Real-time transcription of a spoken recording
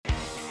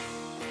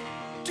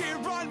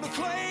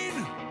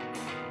McLean.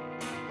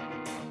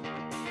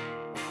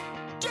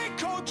 Jake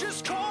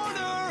Coach's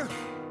Corner.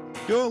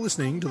 You're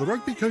listening to the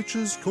Rugby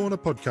Coaches Corner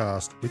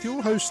podcast with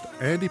your host,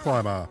 Andy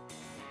Plymer,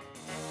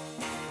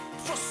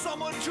 For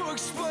someone to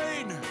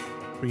explain.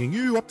 bringing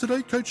you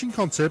up-to-date coaching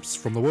concepts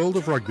from the world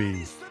of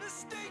rugby, The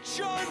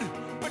distinction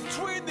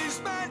between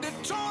these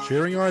mandatory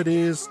sharing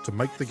ideas to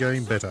make the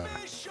game better.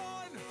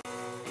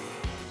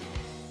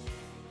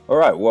 All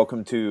right,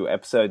 welcome to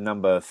episode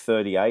number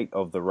 38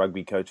 of the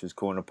Rugby Coaches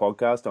Corner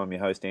podcast. I'm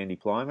your host, Andy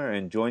Plymer,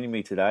 and joining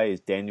me today is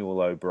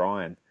Daniel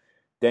O'Brien.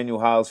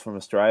 Daniel hails from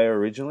Australia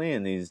originally,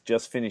 and he's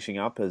just finishing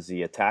up as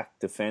the attack,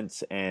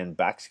 defence and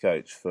backs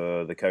coach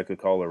for the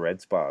Coca-Cola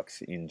Red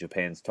Sparks in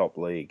Japan's top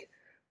league.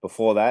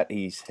 Before that,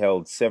 he's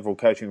held several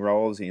coaching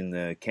roles in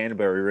the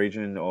Canterbury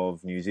region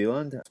of New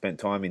Zealand, spent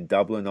time in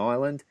Dublin,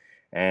 Ireland,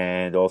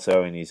 and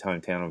also in his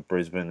hometown of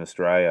Brisbane,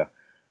 Australia.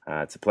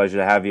 It's a pleasure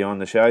to have you on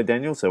the show,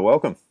 Daniel, so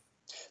welcome.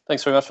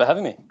 Thanks very much for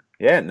having me.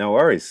 Yeah, no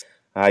worries.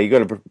 You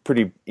got a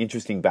pretty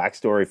interesting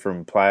backstory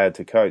from player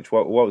to coach.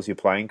 What was your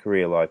playing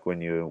career like when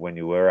you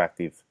were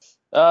active?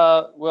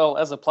 Well,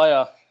 as a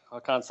player, I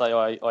can't say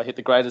I hit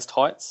the greatest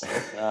heights.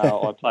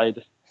 I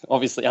played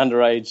obviously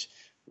underage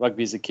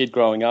rugby as a kid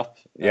growing up,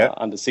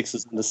 under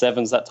sixes, under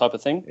sevens, that type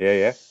of thing.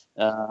 Yeah.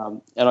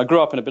 And I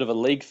grew up in a bit of a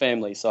league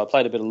family, so I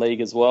played a bit of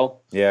league as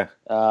well. Yeah.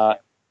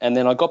 And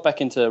then I got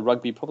back into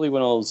rugby probably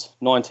when I was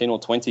 19 or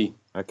 20.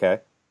 Okay.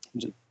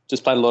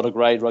 Just played a lot of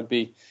grade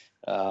rugby,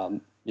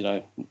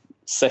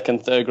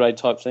 second, third grade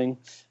type thing.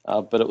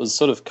 But it was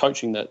sort of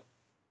coaching that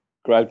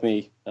grabbed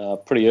me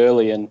pretty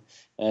early and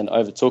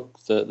overtook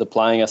the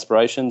playing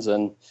aspirations.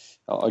 And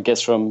I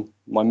guess from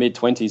my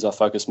mid-20s, I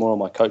focused more on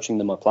my coaching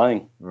than my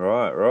playing.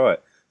 Right.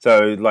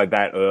 So, like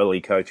that early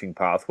coaching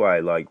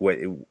pathway, like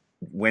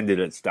when did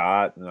it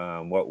start?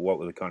 What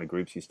were the kind of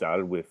groups you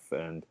started with,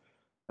 and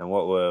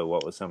what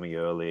were some of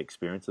your early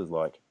experiences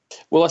like?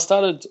 Well, I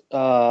started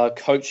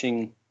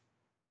coaching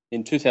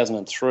in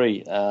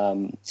 2003.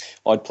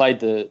 I'd played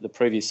the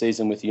previous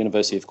season with the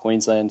University of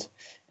Queensland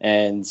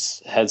and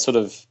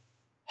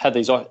had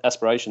these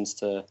aspirations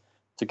to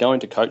go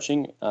into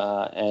coaching,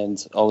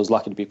 and I was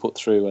lucky to be put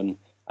through an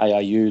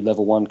ARU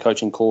Level 1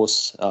 coaching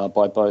course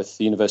by both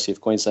the University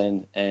of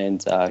Queensland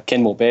and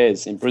Kenmore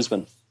Bears in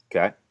Brisbane.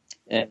 Okay.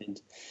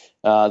 And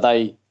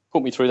they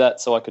put me through that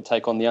so I could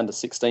take on the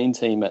under-16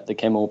 team at the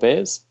Kenmore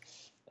Bears,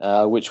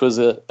 which was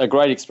a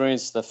great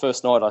experience. The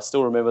first night, I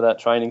still remember that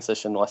training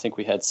session. I think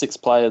we had 6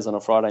 players on a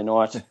Friday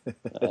night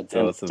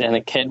down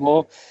at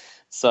Kenmore.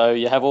 So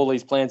you have all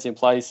these plans in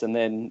place, and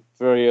then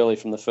very early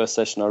from the first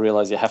session, I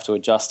realised you have to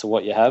adjust to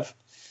what you have.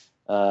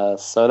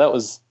 So that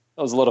was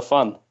a lot of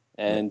fun.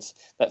 And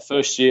that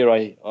first year,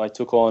 I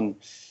took on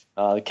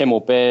the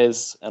Kenmore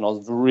Bears, and I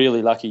was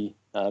really lucky,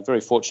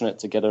 very fortunate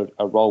to get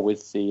a role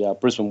with the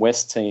Brisbane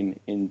West team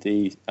in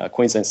the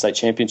Queensland State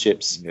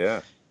Championships.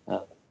 Yeah.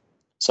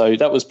 So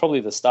that was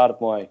probably the start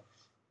of my,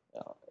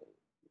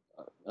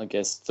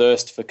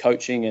 thirst for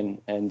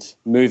coaching and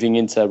moving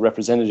into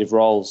representative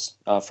roles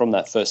from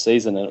that first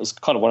season. And it was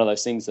kind of one of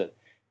those things that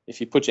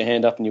if you put your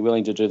hand up and you're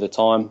willing to do the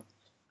time,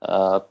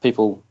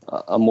 people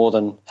are more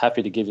than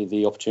happy to give you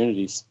the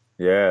opportunities.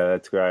 Yeah,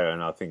 that's great.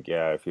 And I think,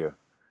 if you're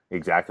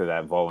exactly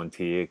that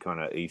volunteer kind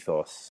of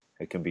ethos,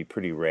 it can be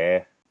pretty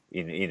rare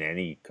in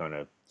any kind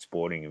of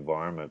sporting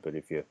environment. But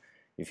if you're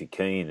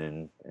keen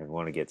and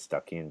want to get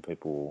stuck in,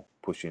 people will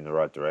push you in the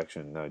right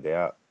direction, no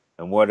doubt.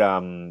 And what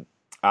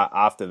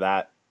after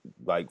that,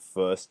 like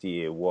first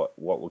year, what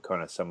were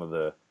kind of some of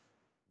the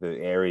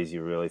areas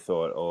you really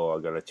thought,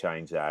 I got to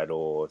change that,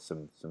 or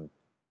some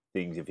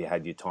things, if you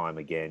had your time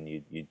again,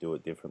 you'd do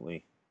it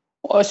differently?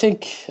 Well, I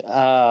think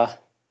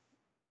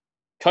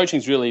coaching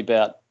is really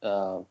about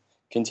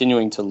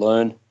continuing to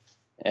learn,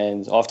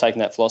 and I've taken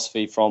that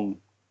philosophy from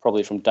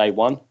day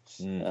one.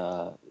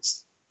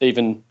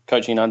 Even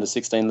coaching an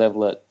under-16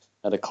 level at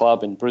a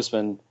club in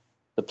Brisbane,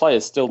 the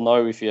players still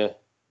know if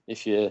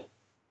you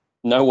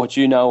know what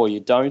you know or you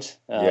don't.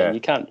 You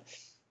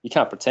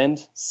can't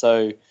pretend.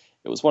 So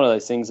it was one of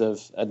those things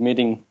of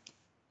admitting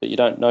that you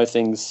don't know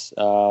things,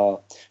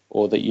 or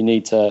that you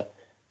need to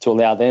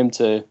allow them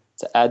to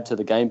add to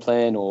the game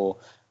plan or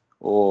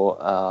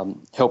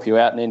help you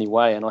out in any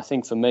way. And I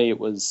think for me,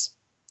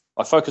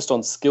 I focused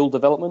on skill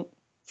development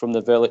from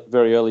the very,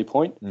 very early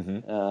point,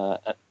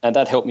 and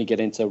that helped me get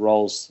into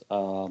roles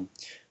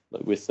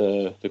with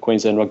the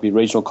Queensland Rugby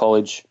Regional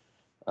College,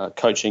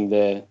 coaching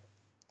their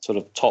sort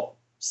of top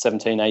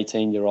 17,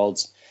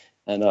 18-year-olds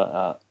and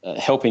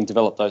helping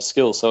develop those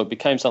skills. So it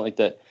became something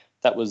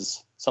that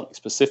was something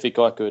specific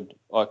I could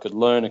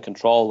learn and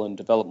control and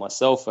develop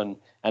myself and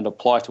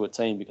apply to a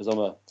team, because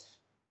I'm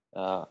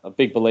a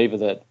big believer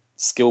that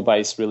skill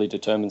base really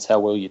determines how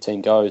well your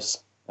team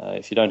goes.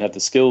 If you don't have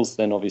the skills,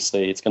 then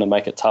obviously it's going to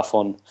make it tough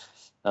on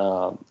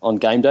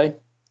game day.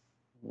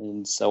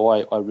 And so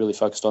I really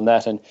focused on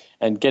that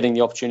and getting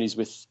the opportunities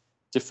with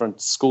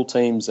different school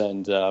teams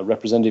and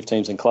representative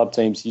teams and club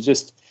teams.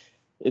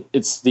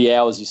 It's the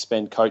hours you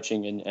spend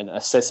coaching and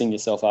assessing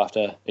yourself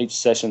after each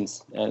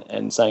sessions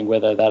and saying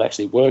whether that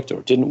actually worked or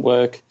it didn't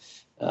work,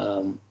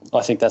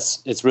 I think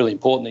it's really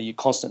important that you're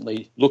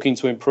constantly looking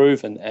to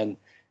improve and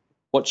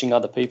watching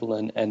other people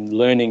and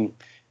learning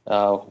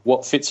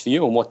what fits for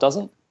you and what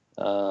doesn't.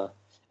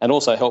 And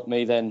also helped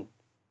me then.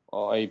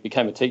 I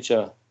became a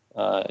teacher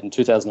in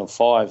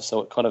 2005,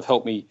 so it kind of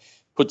helped me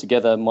put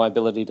together my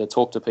ability to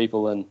talk to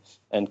people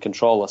and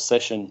control a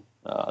session,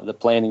 the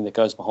planning that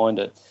goes behind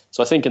it.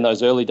 So I think in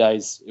those early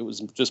days, it was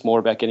just more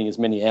about getting as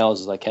many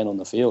hours as I can on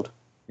the field.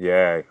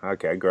 Yeah.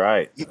 Okay.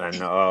 Great.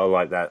 And I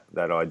like that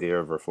idea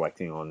of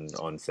reflecting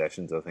on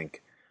sessions. I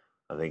think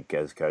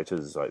as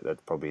coaches, like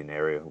that's probably an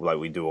area like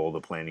we do all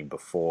the planning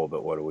before,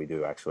 but what do we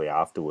do actually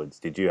afterwards?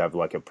 Did you have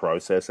like a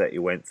process that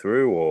you went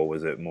through, or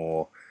was it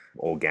more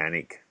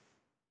organic?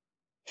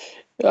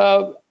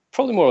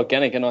 Probably more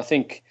organic, and I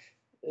think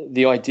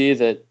the idea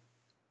that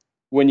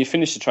when you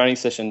finish the training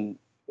session,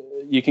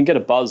 you can get a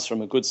buzz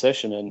from a good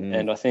session,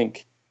 and I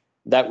think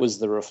that was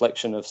the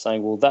reflection of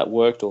saying, well, that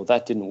worked or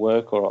that didn't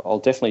work, or I'll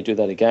definitely do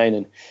that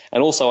again.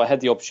 And also I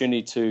had the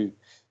opportunity to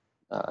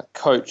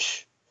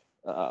coach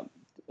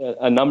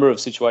a number of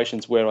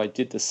situations where I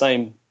did the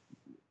same,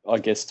 I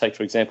guess, take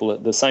for example,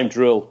 the same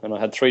drill, and I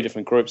had 3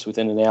 different groups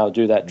within an hour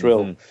do that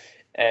drill,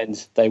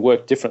 and they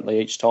worked differently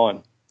each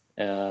time.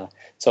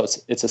 So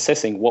it's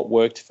assessing what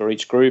worked for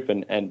each group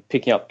and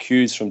picking up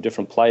cues from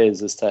different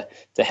players as to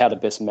how to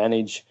best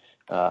manage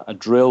a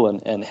drill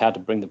and how to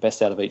bring the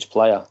best out of each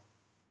player.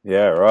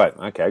 Yeah, right.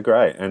 Okay,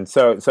 great. And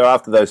so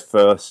after those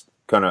first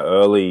kind of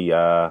early,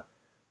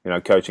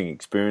 coaching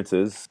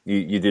experiences,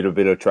 you did a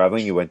bit of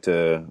traveling. You went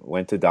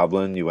to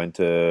Dublin. You went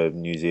to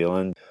New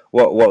Zealand.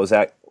 What was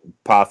that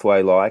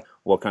pathway like?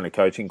 What kind of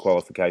coaching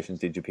qualifications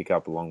did you pick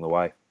up along the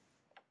way?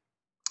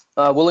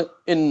 Well,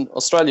 in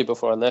Australia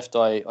before I left,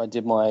 I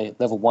did my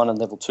level 1 and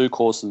level 2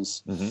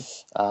 courses.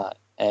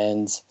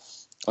 And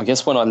I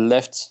guess when I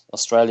left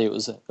Australia, it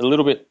was a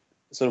little bit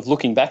sort of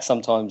looking back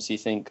sometimes you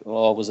think,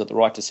 oh, was it the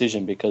right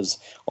decision? Because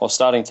I was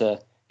starting to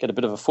get a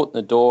bit of a foot in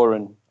the door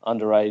in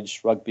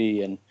underage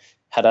rugby and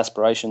had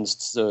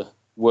aspirations to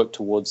work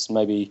towards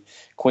maybe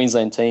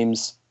Queensland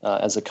teams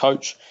as a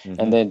coach,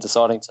 and then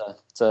deciding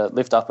to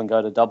lift up and go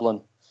to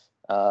Dublin.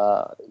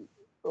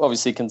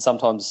 Obviously can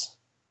sometimes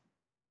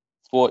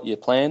thwart your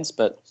plans,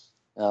 but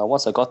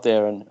once I got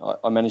there and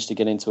I managed to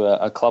get into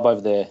a club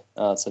over there,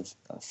 it's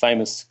a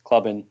famous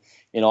club in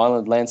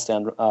Ireland,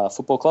 Lansdowne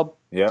Football Club.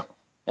 Yeah.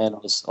 And I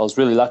was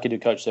really lucky to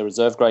coach their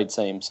reserve grade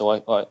team.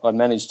 So I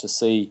managed to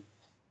see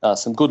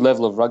some good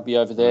level of rugby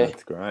over there.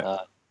 That's great.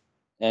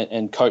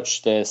 And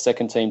coach their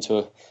second team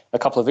to a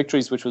couple of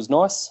victories, which was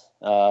nice.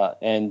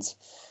 And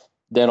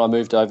then I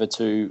moved over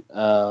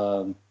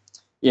to,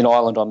 in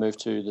Ireland, I moved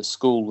to the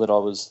school that I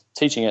was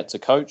teaching at to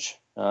coach.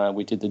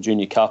 We did the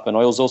Junior Cup, and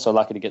I was also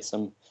lucky to get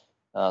some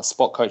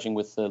spot coaching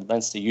with the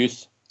Leinster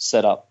Youth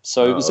set up.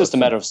 So it was just a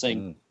matter of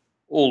seeing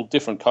all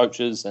different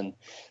coaches and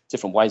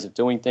different ways of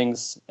doing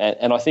things.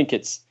 And I think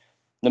it's,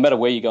 no matter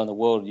where you go in the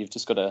world, you've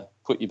just got to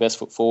put your best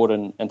foot forward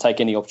and take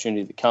any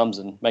opportunity that comes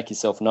and make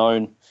yourself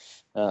known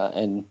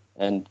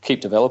and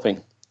keep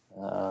developing.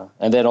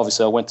 And then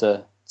obviously I went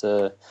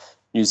to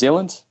New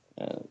Zealand,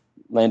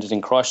 landed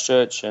in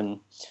Christchurch, and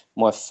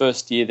my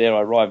first year there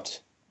I arrived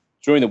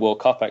during the World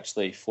Cup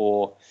actually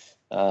for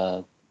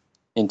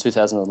in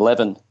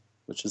 2011,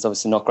 which is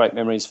obviously not great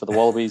memories for the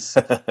Wallabies.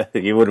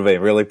 You would have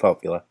been really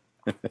popular.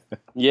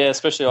 Yeah,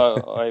 especially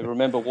I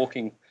remember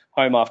walking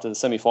home after the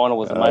semi-final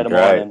with a mate of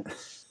mine, and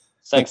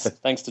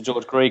thanks to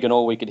George Greig, and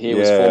all we could hear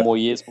was 4 more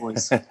years,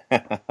 boys.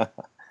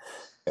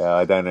 Yeah,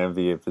 I don't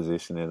envy your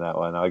position in that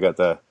one. I got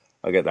to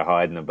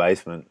hide in the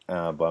basement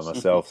by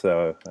myself,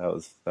 so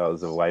that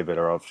was a way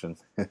better option.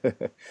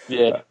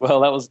 Yeah,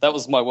 well, that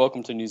was my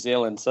welcome to New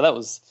Zealand, so that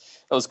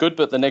was good.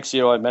 But the next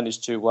year, I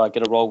managed to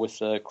get a role with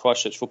the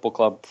Christchurch Football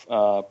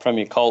Club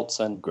Premier Colts,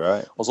 and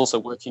great. I was also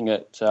working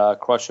at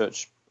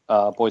Christchurch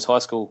Boys High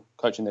School,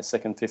 coaching their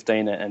second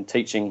 15 and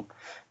teaching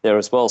there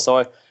as well.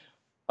 So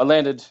I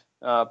landed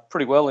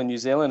pretty well in New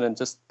Zealand and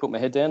just put my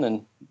head down,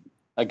 and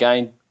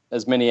again,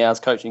 as many hours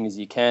coaching as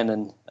you can.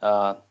 And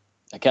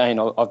again,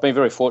 I've been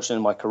very fortunate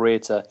in my career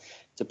to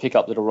pick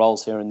up little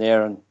roles here and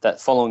there. And that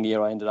following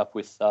year, I ended up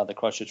with the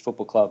Christchurch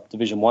Football Club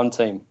Division 1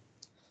 team,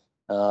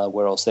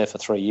 where I was there for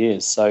 3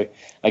 years. So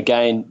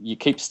again, you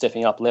keep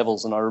stepping up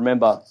levels. And I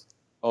remember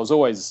I was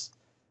always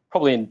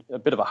probably in a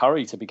bit of a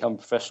hurry to become a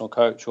professional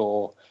coach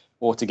or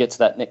to get to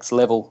that next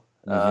level.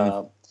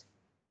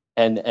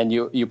 And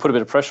you put a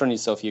bit of pressure on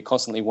yourself. You're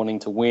constantly wanting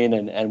to win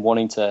and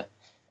wanting to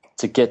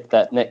get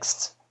that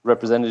next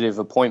representative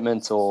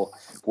appointment or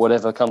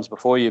whatever comes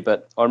before you.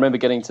 But I remember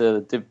getting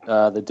to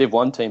the Div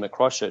 1 team at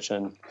Christchurch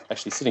and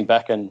actually sitting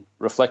back and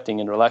reflecting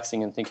and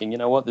relaxing and thinking, you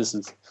know what, this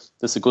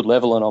is a good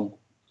level, and I'm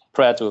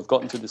proud to have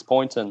gotten to this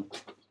point, and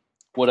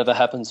whatever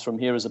happens from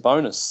here is a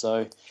bonus.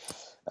 So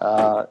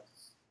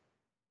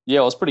yeah,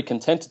 I was pretty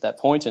content at that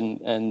point,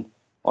 and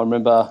I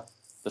remember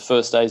the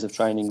first days of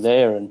training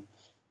there and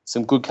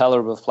some good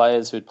calibre of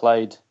players who'd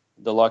played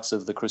the likes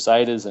of the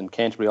Crusaders and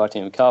Canterbury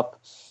ITM Cup.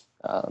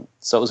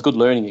 So it was good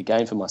learning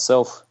again for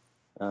myself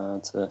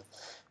to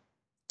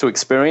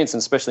experience, and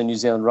especially New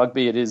Zealand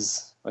rugby. It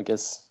is, I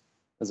guess,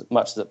 as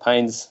much as it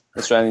pains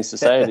Australians to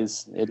say it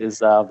is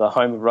the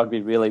home of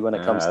rugby really when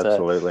it comes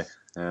absolutely.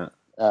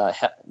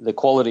 the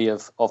quality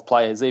of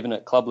players, even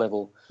at club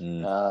level.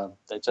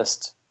 They're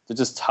just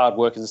hard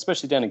workers,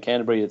 especially down in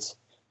Canterbury. It's a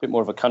bit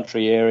more of a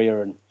country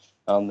area,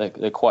 and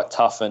they're quite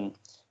tough. And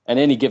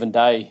any given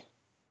day,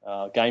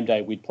 game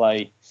day, we'd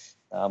play.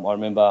 I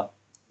remember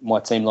my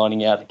team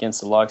lining out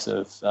against the likes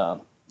of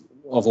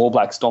All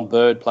Blacks, Don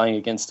Bird playing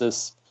against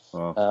us.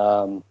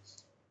 Wow.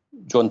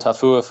 Jordan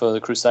Tafua for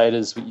the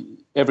Crusaders.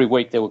 Every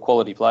week there were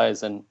quality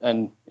players, and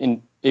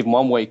in even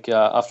one week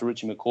after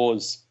Richie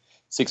McCaw's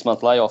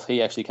 6-month layoff,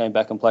 he actually came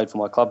back and played for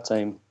my club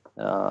team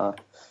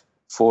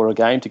for a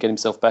game to get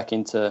himself back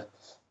into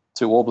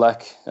All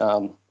Black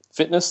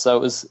fitness.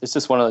 So it's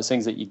just one of those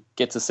things that you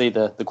get to see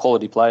the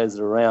quality players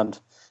that are around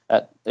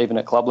even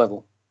at club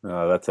level.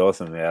 Oh, that's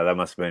awesome. Yeah, that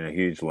must have been a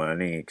huge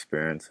learning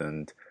experience.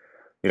 And,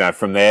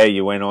 from there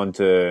you went on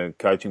to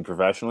coaching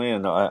professionally.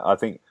 And I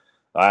think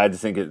I had to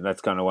think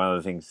that's kind of one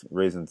of the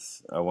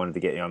reasons I wanted to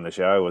get you on the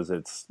show was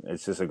it's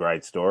just a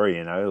great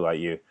story, like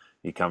you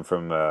come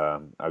from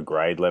a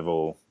grade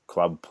level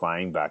club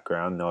playing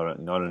background, not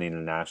an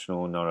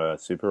international, not a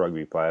Super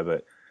Rugby player,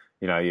 but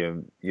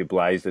you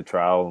blazed a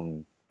trail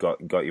and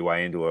got your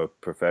way into a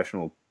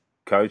professional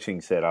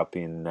coaching setup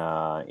in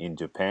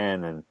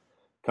Japan, and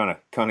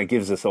kind of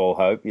gives us all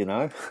hope,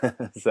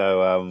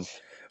 So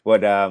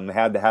how'd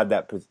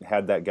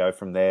that go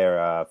from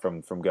there?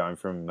 From going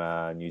from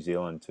New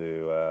Zealand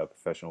to a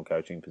professional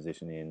coaching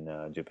position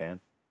in Japan?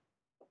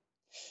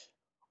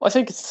 I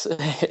think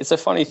it's a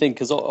funny thing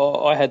because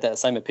I had that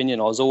same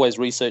opinion. I was always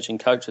researching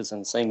coaches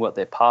and seeing what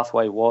their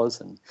pathway was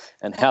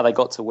and how they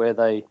got to where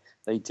they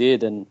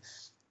did, and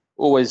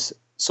always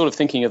sort of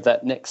thinking of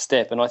that next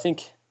step. And I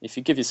think if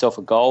you give yourself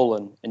a goal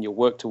and you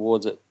work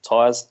towards it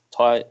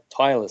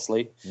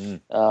tirelessly,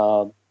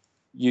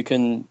 you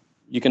can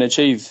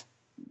achieve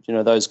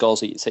those goals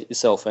that you set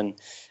yourself. And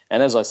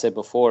as I said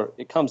before,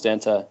 it comes down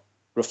to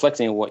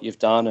reflecting on what you've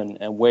done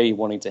and where you're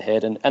wanting to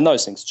head, and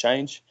those things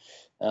change.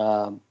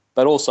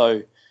 But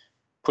also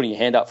putting your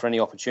hand up for any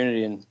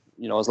opportunity. And,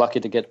 I was lucky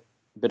to get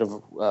a bit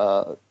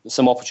of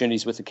some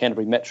opportunities with the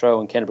Canterbury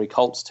Metro and Canterbury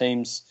Colts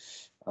teams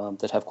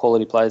that have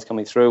quality players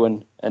coming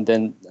through. And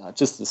then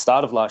just at the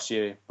start of last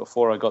year,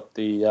 before I got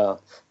the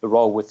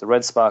role with the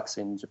Red Sparks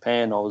in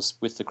Japan, I was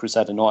with the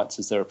Crusader Knights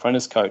as their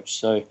apprentice coach.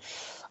 So,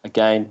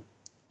 again,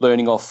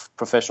 learning off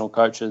professional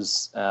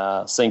coaches,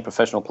 seeing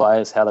professional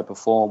players, how they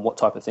perform, what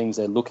type of things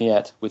they're looking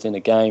at within a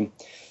game.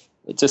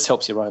 It just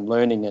helps your own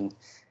learning. And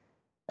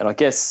I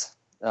guess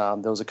there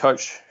was a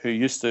coach who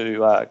used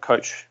to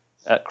coach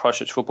at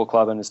Christchurch Football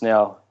Club and is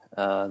now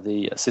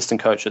the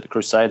assistant coach at the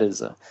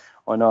Crusaders.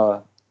 I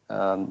know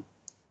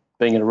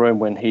being in a room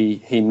when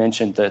he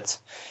mentioned that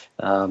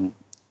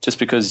just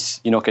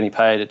because you're not getting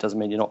paid, it doesn't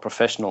mean you're not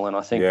professional. And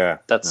I think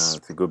that's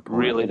a good point.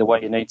 Really the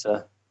way you need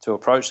to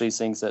approach these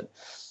things. That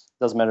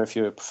doesn't matter if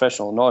you're a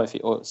professional or not,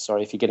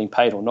 if you're getting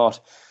paid or not.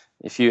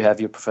 If you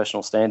have your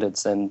professional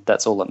standards, then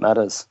that's all that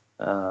matters.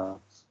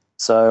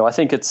 So I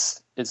think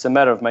it's a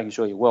matter of making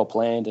sure you're well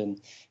planned and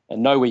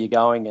know where you're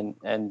going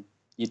and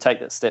you take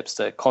the steps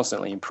to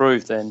constantly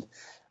improve. Then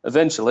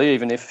eventually,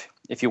 even if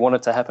you want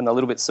it to happen a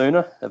little bit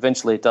sooner,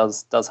 eventually it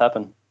does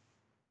happen.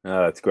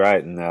 No, that's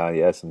great,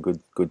 and some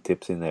good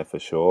tips in there for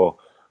sure.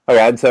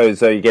 Okay, and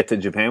so you get to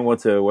Japan.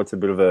 What's a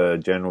bit of a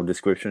general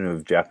description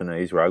of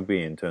Japanese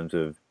rugby in terms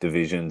of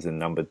divisions and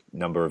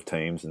number of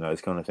teams and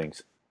those kind of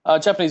things?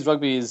 Japanese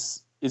rugby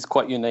is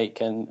quite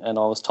unique, and I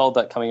was told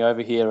that coming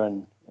over here,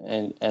 and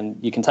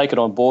you can take it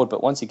on board,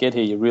 but once you get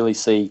here, you really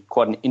see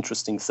quite an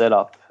interesting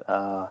setup.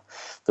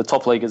 The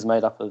top league is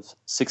made up of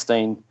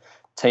 16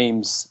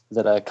 teams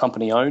that are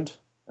company owned.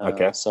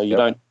 Okay. So you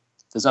don't.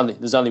 There's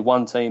only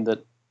one team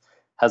that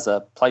has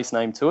a place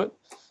name to it.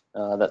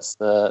 That's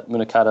the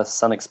Munakata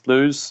Sunex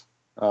Blues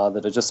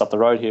that are just up the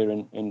road here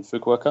in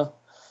Fukuoka.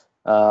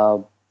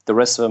 The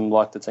rest of them,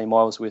 like the team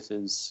I was with,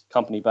 is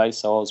company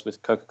based. So I was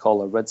with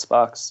Coca-Cola Red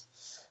Sparks.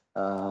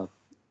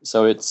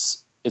 So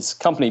it's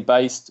company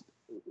based.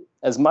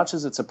 As much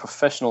as it's a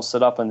professional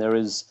setup, and there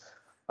is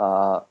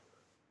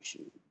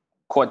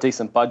quite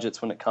decent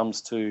budgets when it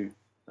comes to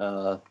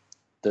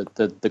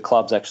the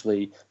clubs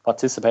actually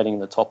participating in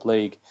the top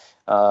league.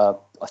 I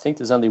think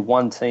there's only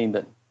one team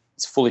that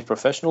is fully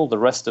professional. The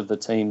rest of the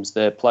teams,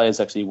 their players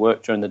actually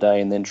work during the day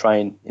and then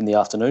train in the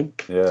afternoon.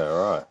 Yeah,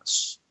 right.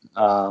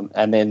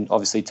 And then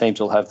obviously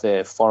teams will have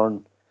their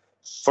foreign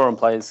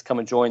players come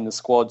and join the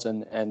squads,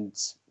 and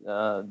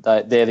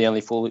they're the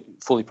only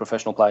fully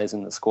professional players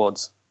in the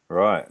squads.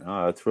 Right.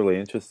 Oh, that's really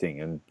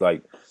interesting. And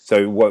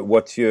so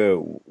what's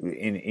your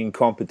in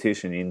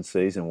competition in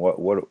season? What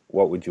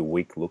would your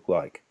week look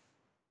like?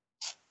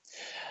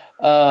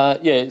 So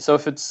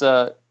if it's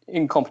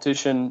in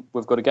competition,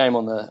 we've got a game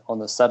on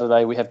the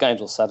Saturday. We have games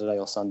on Saturday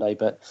or Sunday,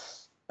 but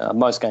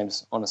most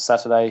games on a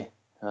Saturday.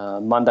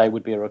 Monday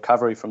would be a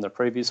recovery from the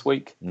previous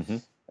week. Mm-hmm.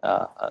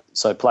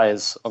 So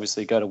players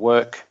obviously go to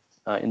work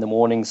in the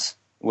mornings,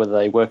 whether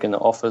they work in the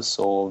office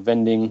or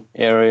vending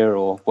area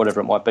or whatever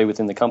it might be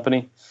within the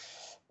company.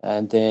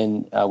 And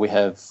then we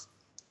have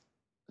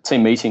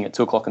team meeting at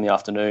 2:00 in the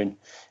afternoon,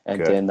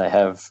 and then they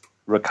have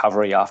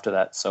recovery after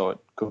that. So it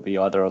could be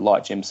either a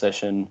light gym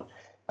session.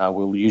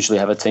 We'll usually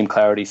have a team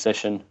clarity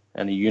session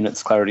and a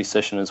units clarity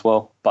session as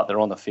well, but they're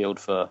on the field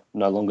for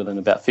no longer than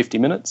about 50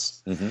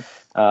 minutes.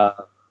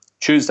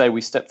 Tuesday,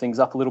 we step things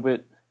up a little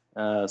bit.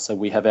 So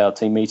we have our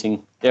team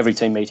meeting. Every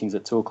team meeting's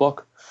at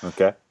 2:00.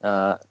 Okay.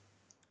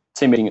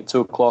 Team meeting at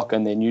 2:00,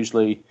 and then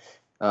usually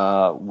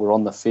we're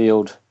on the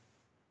field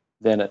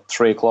then at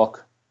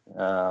 3:00.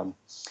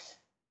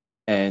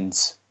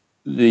 And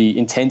the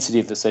intensity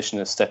of the session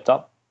has stepped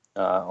up.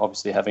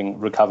 Obviously, having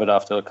recovered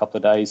after a couple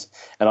of days,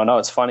 and I know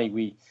it's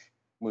funny.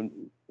 When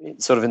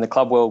sort of in the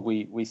club world,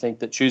 we think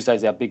that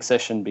Tuesday's our big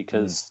session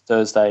because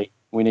Thursday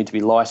we need to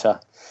be lighter.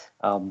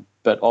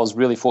 But I was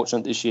really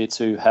fortunate this year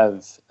to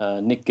have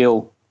Nick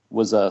Gill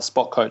was a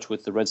spot coach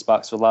with the Red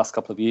Sparks for the last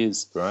couple of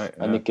years. Right.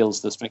 Yeah. And Nick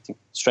Gill's the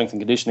strength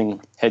and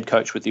conditioning head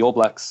coach with the All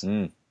Blacks.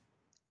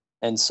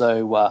 And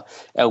so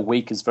our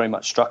week is very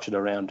much structured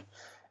around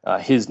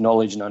his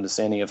knowledge and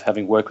understanding of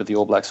having worked with the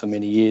All Blacks for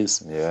many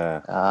years.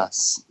 Yeah.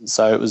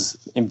 So it was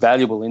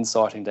invaluable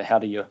insight into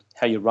how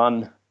you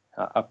run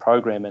a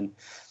program. And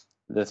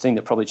the thing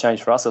that probably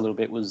changed for us a little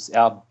bit was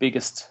our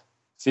biggest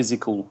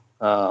physical,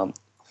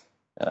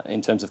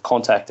 in terms of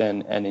contact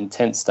and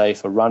intense day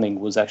for running,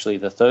 was actually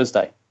the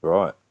Thursday.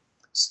 Right.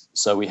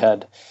 So we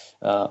had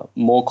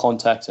more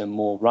contact and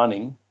more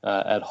running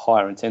at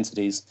higher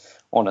intensities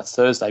on a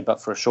Thursday,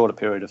 but for a shorter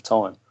period of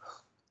time.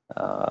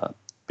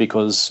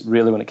 Because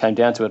really when it came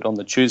down to it, on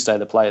the Tuesday,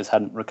 the players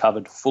hadn't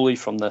recovered fully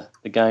from the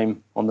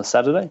game on the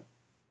Saturday.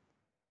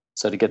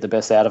 So to get the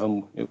best out of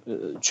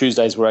them,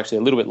 Tuesdays were actually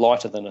a little bit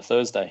lighter than a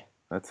Thursday.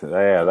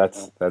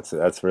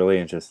 That's really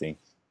interesting.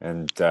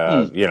 And,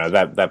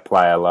 that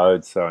player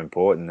load's so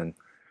important. And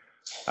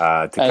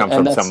to come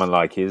from someone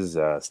like his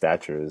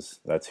stature,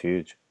 that's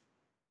huge.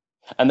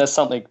 And that's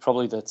something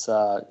probably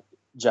that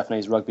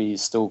Japanese rugby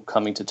is still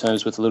coming to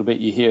terms with a little bit.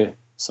 You hear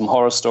some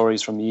horror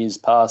stories from years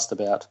past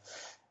about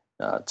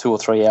 2 or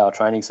 3 hour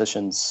training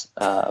sessions,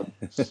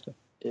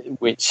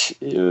 which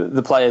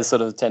the players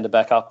sort of tend to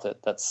back up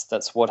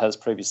that's what has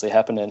previously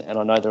happened. And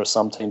I know there are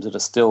some teams that are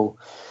still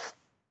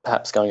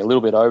perhaps going a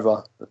little bit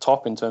over the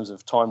top in terms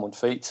of time on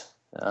feet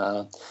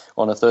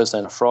on a Thursday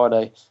and a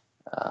Friday.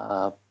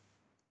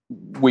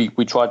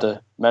 We tried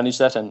to manage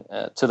that, and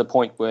to the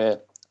point where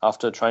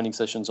after training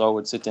sessions I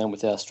would sit down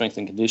with our strength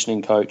and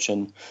conditioning coach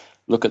and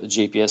look at the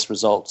GPS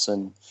results,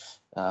 and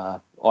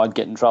I'd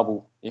get in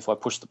trouble if I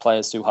pushed the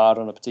players too hard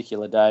on a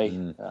particular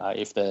day,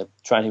 if the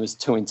training was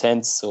too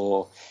intense,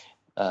 or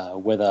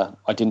whether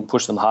I didn't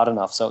push them hard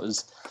enough. So it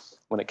was,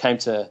 when it came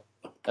to,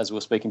 as we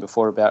were speaking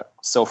before about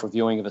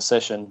self-reviewing of a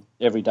session,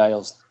 every day I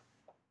was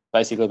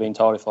basically being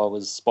told if I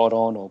was spot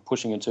on or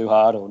pushing it too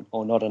hard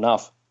or not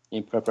enough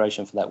in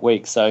preparation for that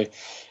week. So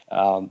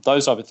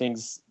those type of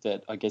things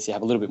that I guess you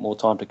have a little bit more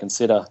time to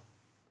consider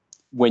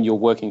when you're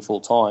working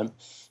full-time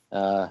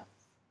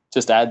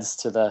just adds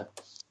to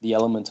the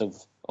element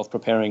of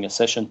preparing a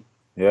session.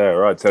 Yeah,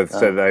 right. So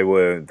they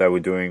were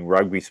doing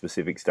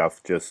rugby-specific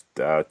stuff just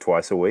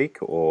twice a week,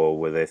 or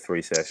were there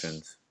 3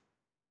 sessions?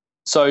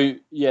 So,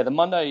 yeah, the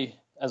Monday,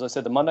 as I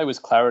said, the Monday was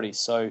clarity.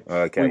 So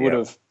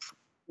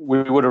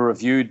we would have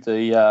reviewed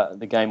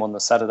the game on the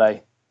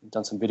Saturday,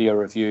 done some video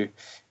review,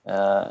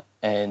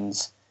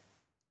 and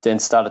then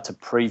started to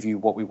preview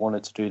what we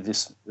wanted to do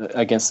this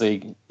against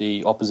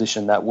the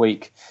opposition that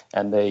week.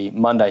 And the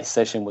Monday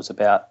session was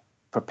about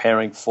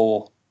preparing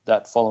for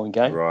that following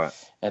game. Right.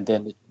 And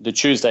then the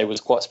Tuesday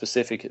was quite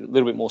specific, a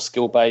little bit more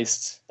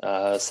skill-based.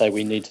 Say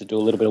we need to do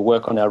a little bit of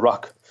work on our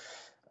ruck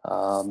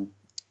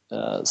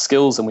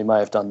skills, and we may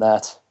have done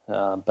that.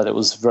 But it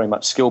was very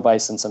much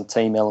skill-based and some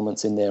team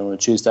elements in there on a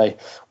Tuesday.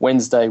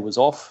 Wednesday was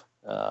off.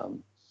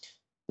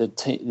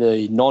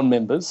 The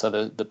non-members, so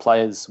the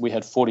players, we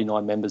had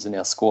 49 members in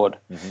our squad.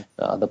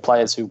 The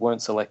players who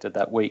weren't selected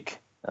that week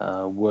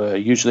were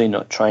usually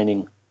not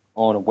training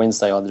on a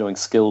Wednesday, either doing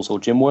skills or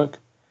gym work.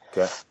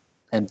 Okay.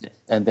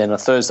 And then a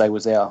Thursday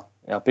was our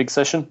big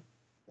session,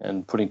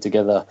 and putting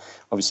together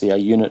obviously our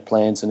unit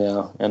plans and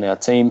our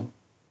team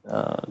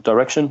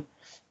direction.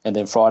 And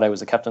then Friday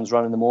was the captain's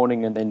run in the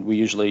morning, and then we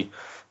usually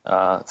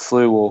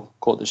flew or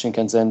caught the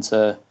Shinkansen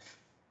to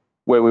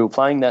where we were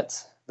playing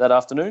that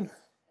afternoon.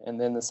 And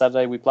then the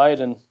Saturday we played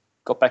and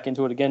got back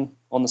into it again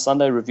on the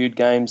Sunday, reviewed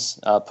games,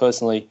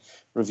 personally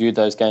reviewed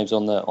those games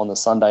on the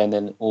Sunday, and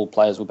then all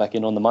players were back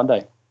in on the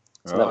Monday.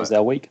 So that was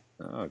our week.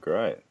 Oh,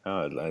 great.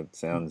 Oh, it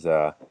sounds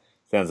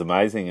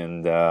amazing.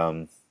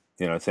 And,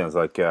 it sounds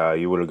like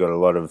you would have got a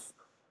lot of,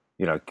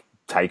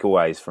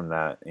 takeaways from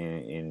that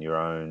in your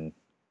own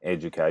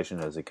education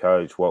as a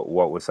coach. What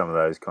were some of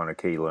those kind of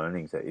key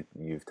learnings that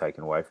you've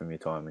taken away from your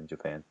time in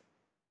Japan?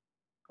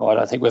 Oh, I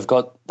don't think we've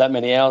got that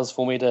many hours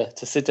for me to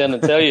sit down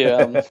and tell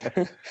you.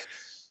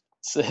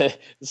 So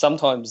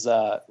sometimes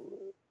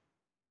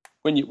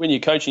when you're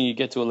coaching, you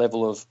get to a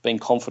level of being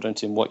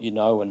confident in what you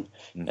know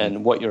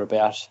and what you're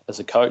about as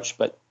a coach,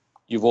 but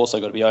you've also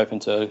got to be open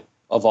to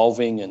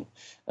evolving and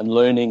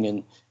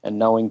learning and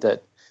knowing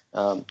that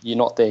you're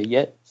not there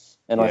yet.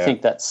 And I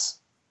think that's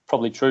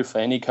probably true for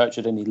any coach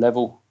at any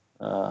level.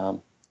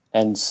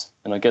 And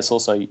I guess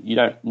also you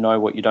don't know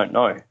what you don't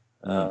know.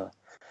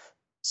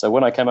 So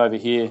when I came over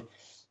here,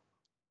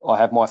 I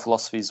have my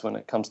philosophies when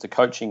it comes to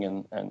coaching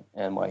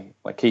and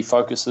my key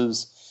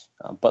focuses.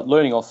 But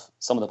learning off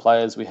some of the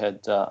players, we had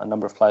a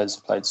number of players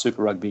who played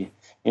Super Rugby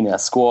in our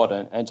squad,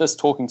 and just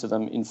talking to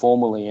them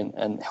informally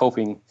and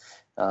helping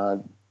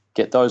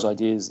get those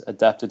ideas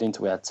adapted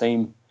into our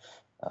team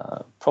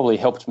probably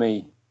helped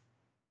me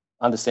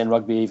understand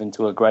rugby even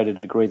to a greater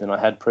degree than I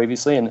had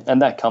previously.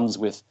 And that comes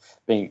with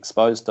being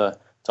exposed to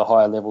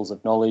higher levels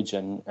of knowledge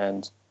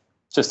and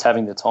just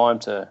having the time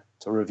to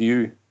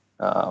review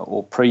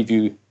or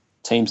preview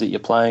teams that you're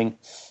playing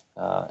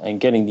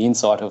and getting the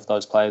insight of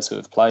those players who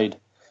have played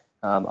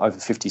over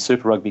 50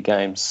 Super Rugby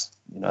games.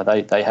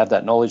 They have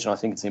that knowledge, and I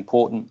think it's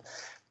important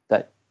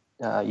that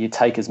you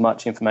take as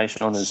much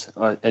information on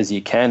as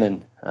you can.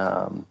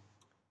 And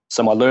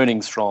so my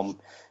learnings from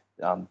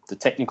the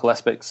technical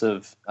aspects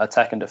of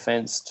attack and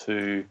defence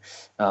to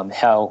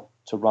how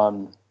to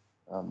run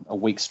a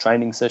week's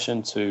training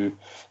session to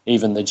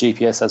even the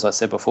GPS, as I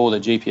said before, the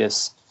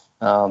GPS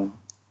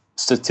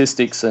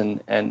statistics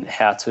and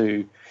how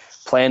to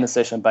plan a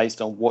session based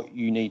on what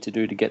you need to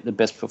do to get the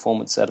best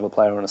performance out of a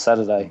player on a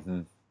Saturday.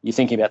 Mm-hmm. You're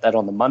thinking about that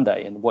on the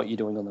Monday and what you're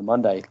doing on the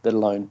Monday, let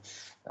alone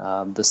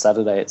the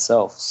Saturday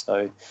itself.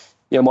 So,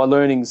 my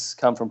learnings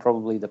come from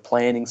probably the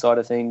planning side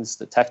of things,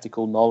 the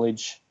tactical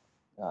knowledge,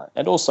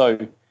 and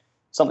also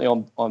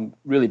something I'm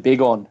really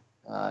big on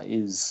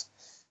is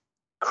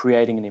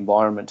creating an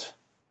environment.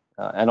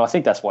 And I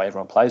think that's why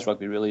everyone plays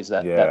rugby, really, is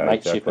that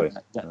mateship,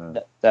 exactly.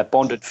 and that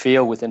bonded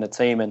feel within a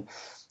team. And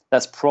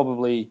that's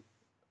probably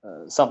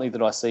something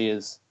that I see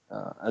as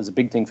a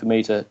big thing for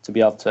me to be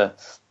able to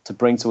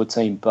bring to a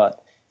team.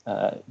 But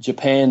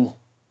Japan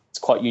is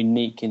quite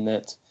unique in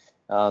that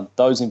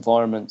those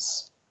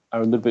environments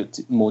are a little bit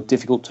more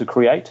difficult to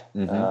create.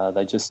 Mm-hmm.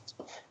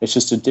 It's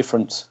just a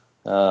different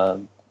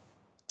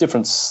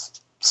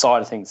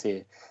side of things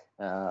here.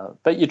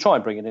 But you try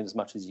and bring it in as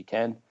much as you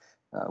can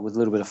with a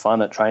little bit of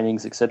fun at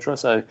trainings, etc.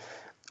 So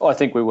I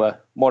think we were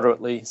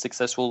moderately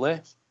successful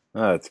there.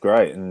 Oh, that's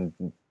great. And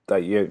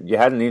you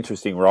had an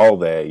interesting role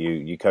there.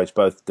 You coached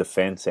both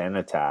defence and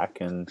attack,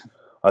 and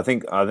I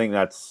think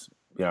that's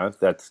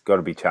that's got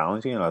to be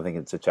challenging, and I think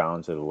it's a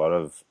challenge that a lot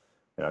of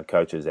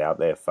coaches out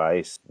there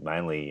face,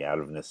 mainly out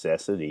of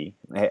necessity.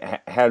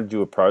 How did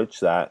you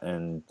approach that,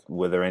 and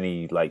were there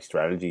any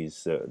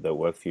strategies that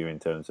worked for you in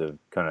terms of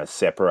kind of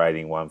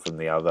separating one from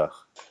the other?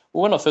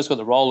 Well, when I first got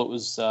the role, it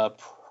was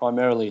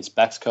primarily as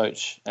backs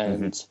coach,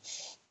 and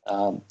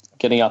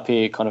getting up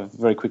here, kind of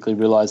very quickly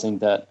realising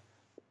that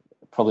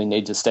I probably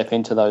need to step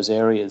into those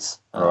areas,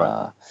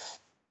 right.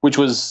 Which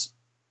was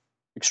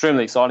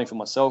extremely exciting for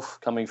myself,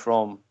 coming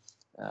from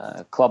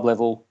club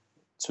level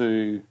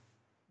to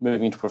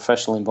moving into a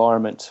professional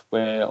environment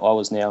where I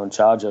was now in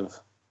charge of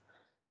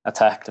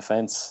attack,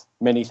 defence,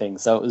 many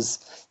things. So it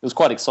was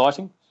quite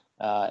exciting.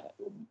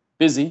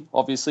 Busy,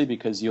 obviously,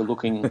 because you're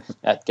looking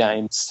at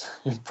games,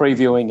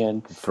 previewing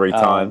and 3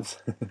 times.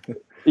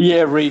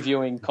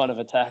 Reviewing kind of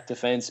attack,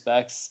 defence,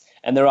 backs,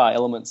 and there are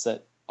elements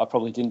that I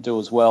probably didn't do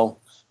as well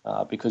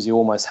because you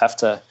almost have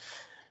to,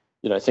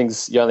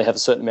 things. You only have a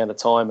certain amount of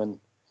time,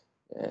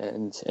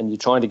 and you're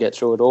trying to get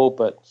through it all.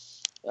 But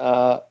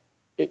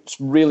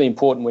it's really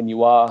important when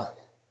you are,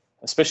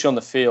 especially on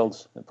the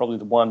field. And probably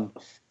the one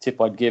tip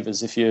I'd give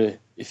is if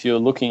you're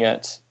looking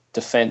at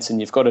defence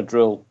and you've got a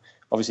drill.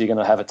 Obviously, you're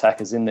going to have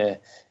attackers in there.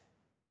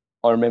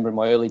 I remember in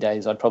my early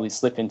days, I'd probably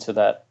slip into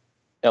that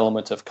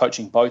element of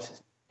coaching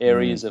both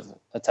areas of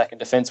attack and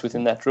defence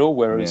within that drill,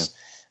 whereas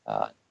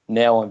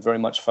now I'm very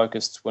much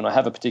focused. When I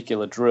have a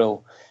particular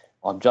drill,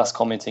 I'm just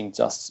commenting,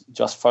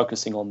 just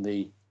focusing on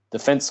the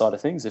defence side of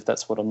things, if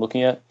that's what I'm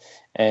looking at.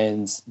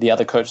 And the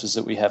other coaches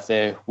that we have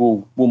there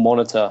will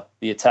monitor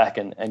the attack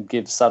and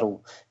give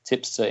subtle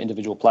tips to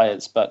individual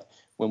players. But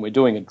when we're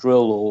doing a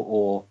drill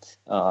or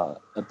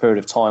a period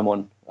of time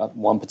on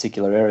one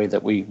particular area,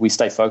 that we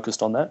stay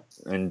focused on that.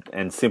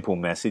 And simple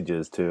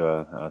messages too,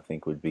 I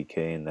think would be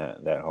key in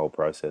that whole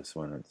process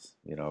when it's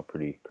a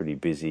pretty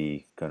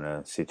busy kind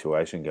of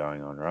situation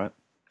going on, right?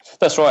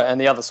 That's right. And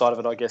the other side of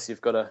it, I guess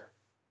you've got to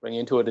bring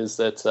into it, is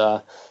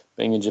that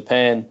being in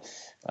Japan,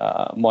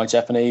 my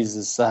Japanese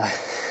is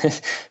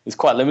is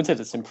quite limited.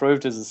 It's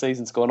improved as the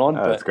season's gone on.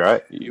 Oh, that's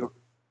great.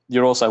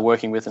 You're also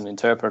working with an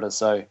interpreter,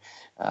 so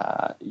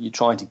you're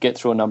trying to get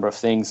through a number of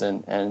things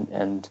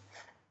and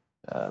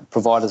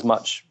provide as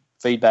much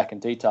feedback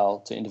and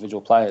detail to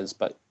individual players,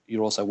 but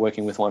you're also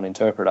working with one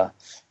interpreter.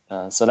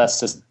 So that's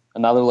just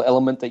another little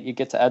element that you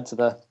get to add to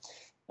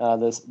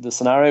the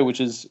scenario, which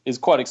is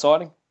quite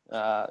exciting.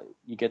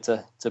 You get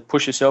to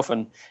push yourself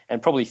and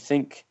probably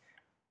think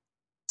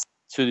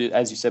to,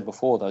 as you said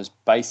before, those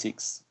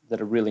basics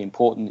that are really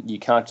important. You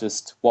can't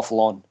just waffle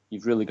on.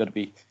 You've really got to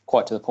be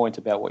quite to the point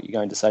about what you're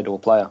going to say to a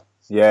player.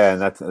 Yeah,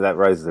 and that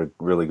raises a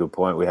really good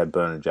point. We had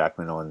Bernard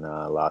Jackman on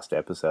last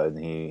episode,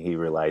 and he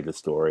relayed a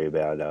story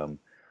about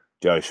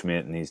Joe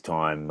Schmidt and his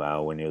time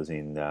when he was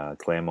in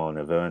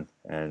Clermont-Auvergne,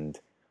 and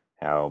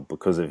how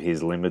because of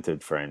his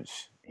limited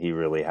French, he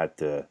really had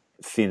to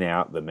thin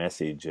out the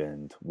message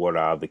and what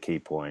are the key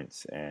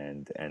points,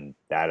 and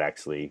that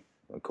actually,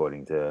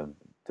 according to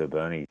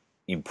Bernie,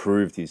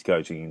 improved his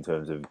coaching in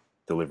terms of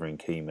delivering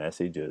key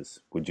messages.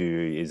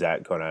 Is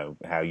that kind of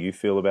how you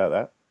feel about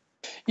that?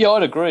 Yeah,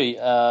 I'd agree.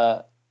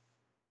 I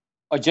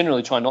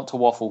generally try not to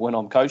waffle when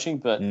I'm coaching,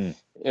 but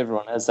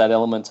everyone has that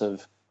element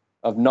of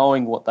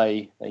knowing what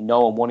they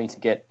know and wanting to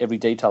get every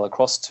detail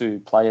across to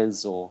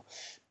players or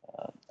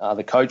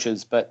other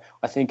coaches. But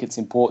I think it's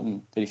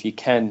important that if you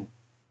can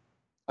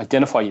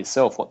identify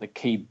yourself what the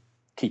key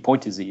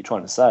point is that you're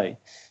trying to say,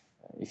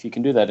 if you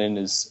can do that in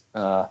as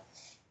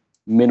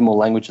minimal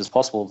language as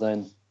possible,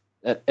 then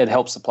it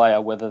helps the player,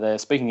 whether they're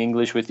speaking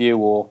English with you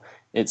or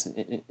it's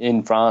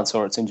in France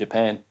or it's in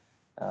Japan.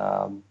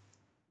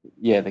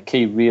 The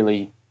key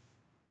really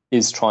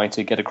is trying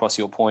to get across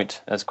your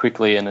point as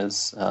quickly and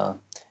as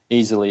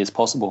easily as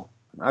possible.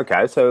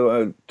 Okay,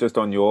 so just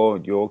on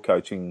your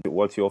coaching,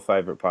 what's your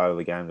favourite part of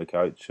the game to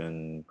coach,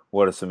 and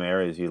what are some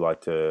areas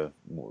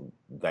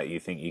that you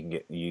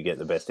think you get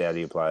the best out of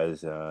your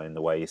players in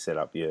the way you set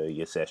up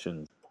your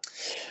sessions?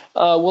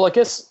 Well, I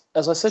guess,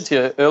 as I said to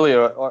you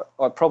earlier,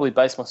 I probably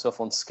based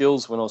myself on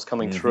skills when I was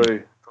coming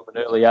through from an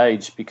early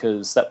age,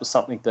 because that was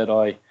something that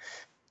I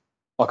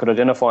could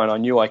identify and I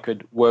knew I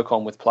could work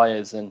on with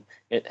players, and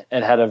it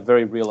had a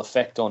very real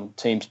effect on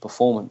teams'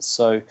 performance.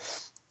 So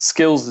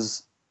skills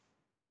is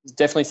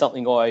definitely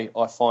something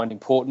I find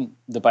important.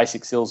 The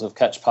basic skills of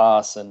catch,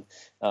 pass, and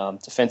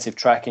defensive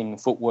tracking,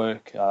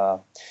 footwork,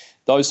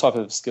 those type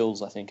of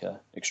skills I think are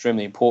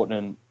extremely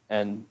important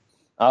and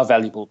are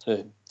valuable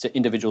to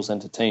individuals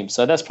and to teams.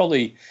 So that's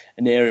probably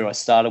an area I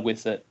started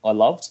with that I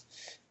loved.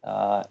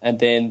 And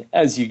then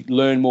as you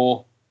learn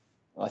more,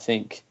 I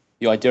think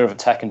the idea of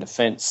attack and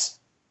defence,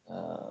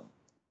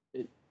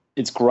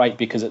 it's great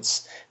because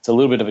it's a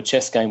little bit of a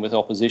chess game with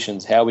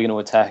oppositions. How are we going to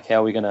attack? How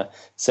are we going to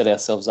set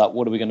ourselves up?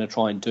 What are we going to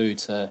try and do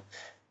to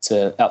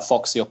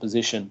outfox the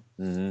opposition?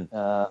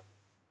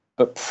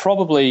 But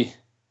probably,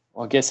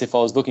 I guess if I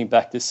was looking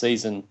back this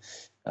season,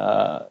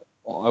 I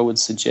would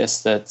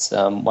suggest that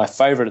my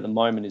favourite at the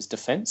moment is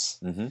defence.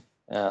 And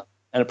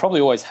it probably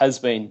always has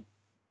been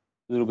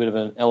a little bit of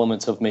an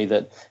element of me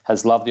that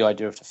has loved the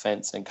idea of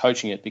defence and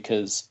coaching it,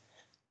 because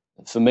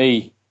for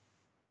me,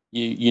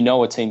 you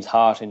know a team's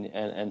heart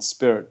and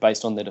spirit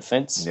based on their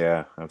defence.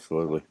 Yeah,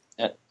 absolutely.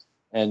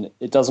 And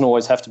it doesn't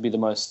always have to be the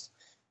most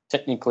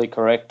technically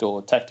correct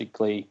or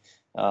tactically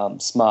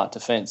smart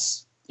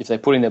defence. If they're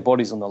putting their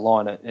bodies on the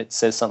line, it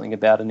says something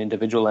about an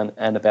individual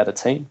and about a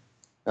team.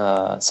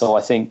 So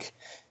I think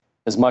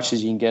as much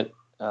as you can get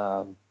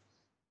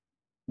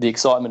the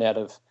excitement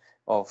out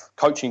of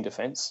coaching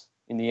defence,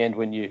 in the end,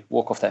 when you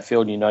walk off that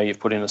field, you know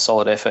you've put in a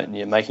solid effort and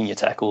you're making your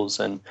tackles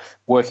and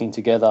working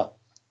together.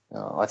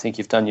 I think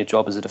you've done your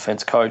job as a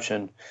defence coach,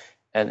 and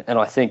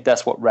I think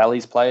that's what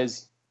rallies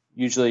players.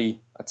 Usually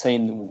a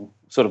team will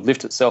sort of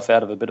lift itself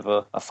out of a bit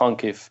of a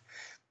funk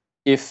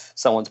if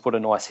someone's put a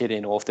nice hit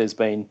in, or if there's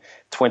been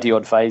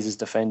 20-odd phases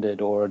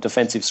defended, or a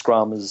defensive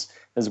scrum has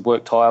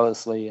worked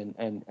tirelessly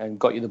and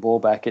got you the ball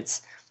back.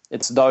 It's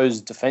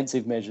those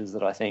defensive measures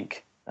that I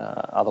think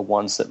are the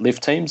ones that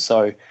lift teams.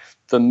 So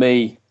for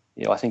me,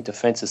 I think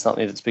defence is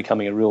something that's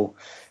becoming a real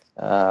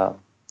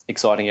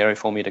exciting area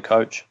for me to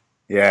coach.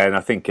 Yeah, and I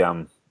think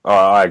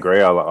I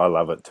agree. I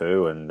love it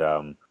too,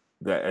 and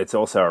it's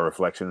also a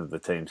reflection of the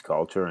team's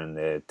culture and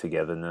their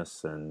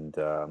togetherness. And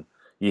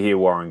you hear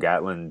Warren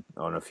Gatland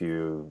on a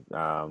few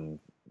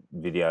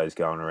videos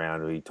going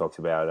around where he talks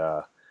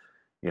about,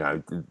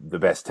 the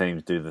best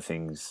teams do the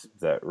things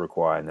that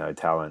require no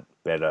talent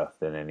better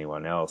than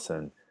anyone else.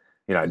 And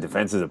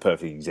defense is a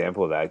perfect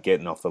example of that.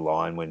 Getting off the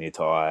line when you're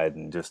tired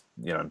and just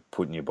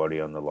putting your body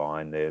on the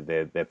line.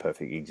 They're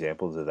perfect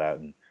examples of that.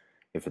 And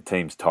if a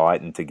team's tight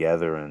and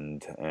together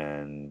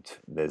and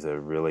there's a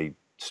really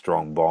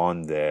strong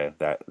bond there,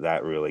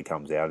 that really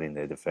comes out in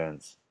their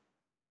defence.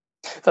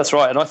 That's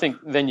right, and I think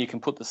then you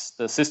can put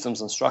the systems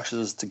and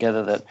structures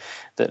together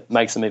that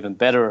makes them even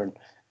better.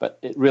 But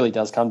it really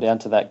does come down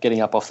to that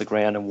getting up off the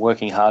ground and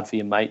working hard for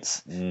your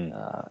mates, and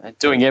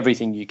doing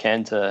everything you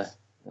can to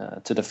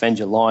defend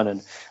your line.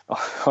 And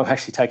I'm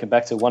actually taken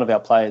back to one of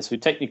our players who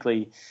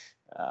technically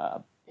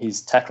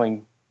his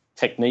tackling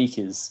technique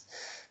is.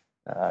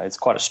 It's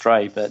quite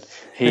astray, but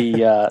he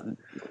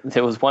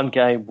there was one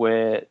game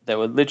where they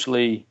were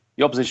literally,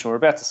 the opposition were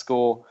about to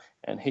score,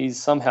 and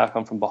he's somehow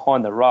come from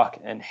behind the ruck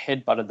and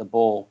headbutted the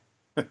ball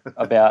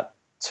about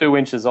 2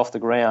 inches off the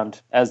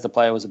ground as the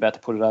player was about to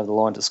put it over the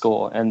line to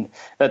score. And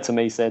that to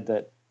me said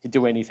that he'd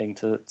do anything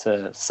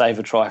to save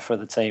a try for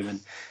the team. And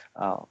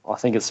I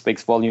think it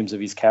speaks volumes of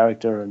his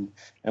character and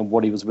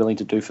what he was willing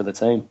to do for the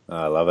team.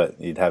 I love it.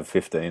 You'd have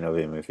 15 of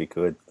him if he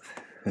could.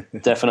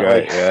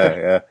 Definitely. Great.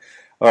 Yeah.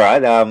 All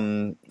right.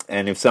 And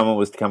if someone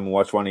was to come and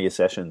watch one of your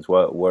sessions,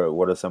 what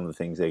are some of the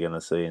things they're going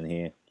to see and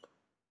hear?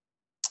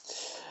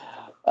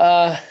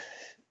 I'm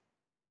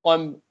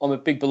a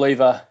big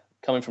believer,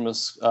 coming from a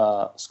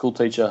school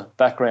teacher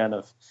background,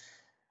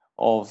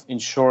 of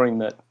ensuring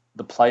that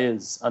the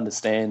players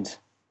understand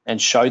and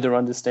show their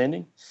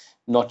understanding,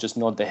 not just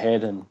nod their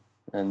head and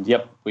and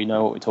yep, we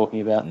know what we're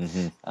talking about.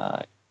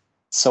 Mm-hmm.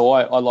 So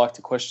I like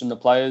to question the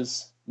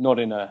players, not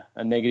in a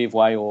negative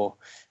way or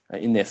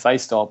in their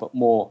face style, but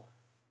more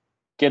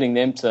getting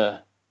them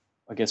to,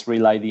 I guess,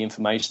 relay the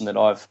information that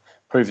I've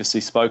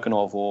previously spoken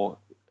of, or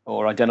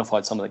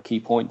identified some of the key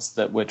points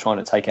that we're trying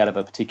to take out of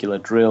a particular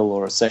drill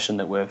or a session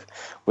that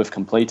we've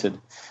completed.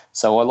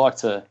 So I like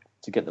to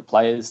get the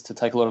players to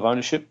take a lot of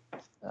ownership,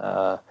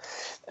 and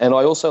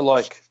I also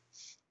like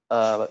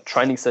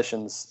training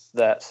sessions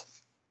that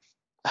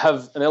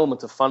have an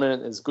element of fun in it.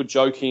 There's good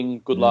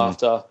joking, good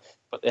laughter,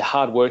 but they're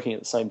hard working at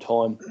the same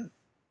time,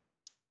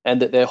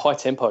 and that they're high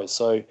tempo.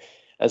 So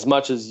as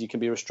much as you can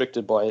be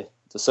restricted by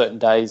the certain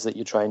days that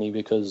you're training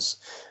because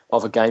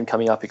of a game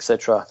coming up,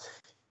 etc.,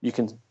 you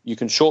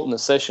can shorten the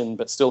session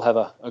but still have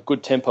a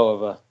good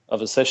tempo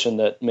of a session.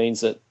 That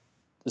means that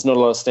there's not a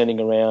lot of standing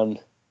around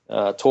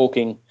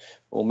talking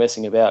or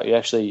messing about.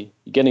 You're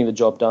getting the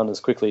job done as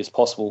quickly as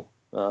possible,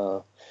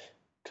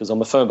 because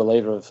I'm a firm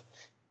believer of,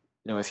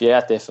 if you're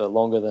out there for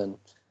longer than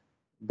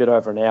a bit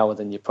over an hour,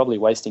 then you're probably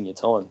wasting your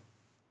time.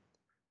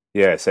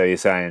 Yeah, so you're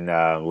saying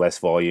less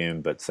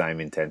volume but same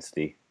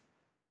intensity.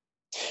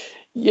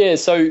 Yeah,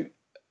 so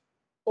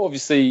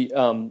obviously,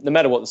 no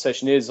matter what the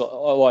session is, I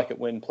like it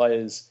when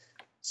players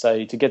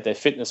say to get their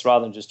fitness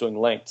rather than just doing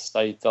lengths,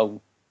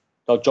 they'll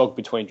jog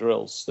between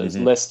drills. There's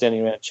less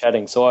standing around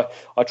chatting. So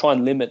I try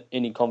and limit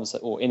any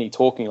conversation or any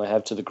talking I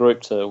have to the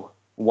group to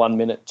 1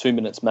 minute, 2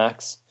 minutes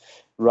max,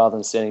 rather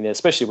than standing there,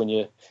 especially when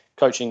you're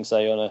coaching,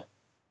 say, on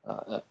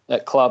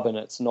at club and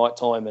it's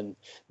nighttime and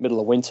middle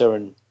of winter,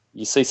 and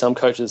you see some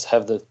coaches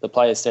have the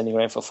players standing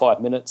around for 5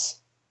 minutes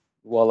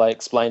while they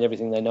explain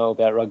everything they know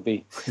about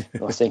rugby.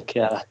 I think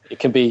it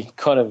can be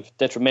kind of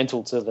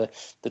detrimental to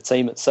the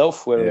team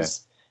itself,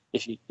 whereas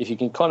if you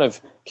can kind of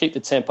keep the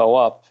tempo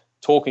up,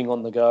 talking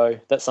on the go,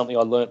 that's something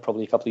I learnt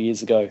probably a couple of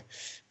years ago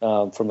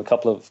from a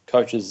couple of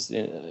coaches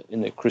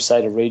in the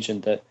Crusader region,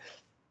 that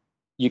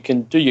you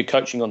can do your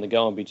coaching on the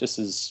go and be just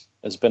as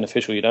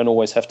beneficial. You don't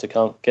always have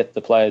to get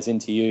the players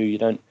into you. You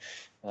don't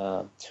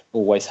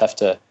always have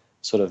to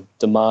sort of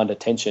demand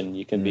attention.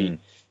 You can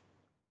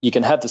you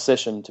can have the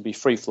session to be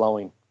free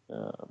flowing.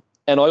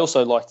 And I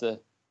also like to,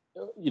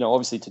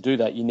 obviously to do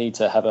that, you need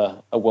to have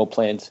a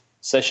well-planned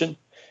session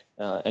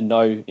and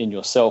know in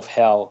yourself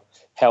how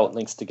it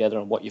links together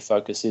and what your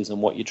focus is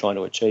and what you're trying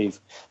to achieve.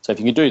 So if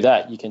you can do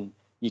that, you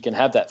can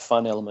have that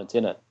fun element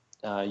in it.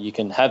 You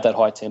can have that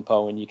high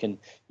tempo, and you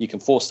can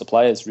force the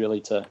players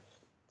really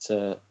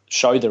to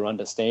show their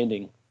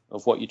understanding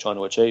of what you're trying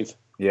to achieve.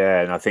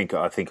 Yeah, and I think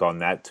on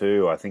that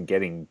too, I think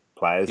getting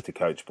players to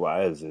coach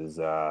players is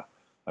a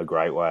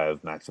great way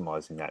of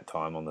maximising that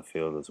time on the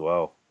field as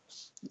well.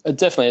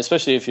 Definitely,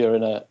 especially if you're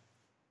and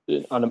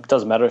it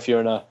doesn't matter if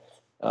you're in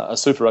a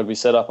Super Rugby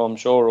setup, I'm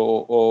sure,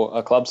 or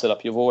a club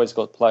setup. You've always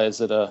got players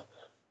that are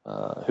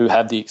who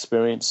have the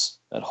experience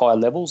at higher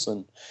levels,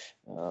 and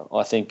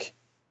I think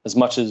as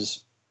much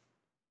as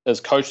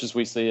coaches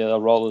we see our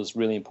role is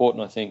really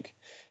important. I think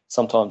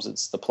sometimes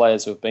it's the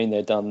players who have been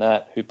there, done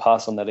that, who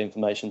pass on that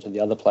information to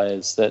the other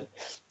players that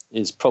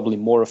is probably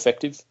more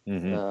effective.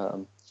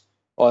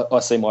 I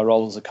see my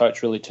role as a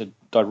coach really to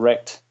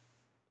direct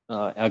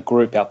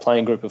our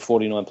playing group of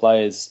 49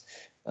 players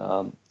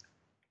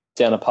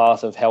down a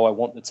path of how I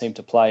want the team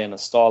to play and a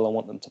style I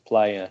want them to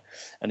play,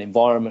 an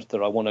environment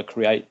that I want to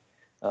create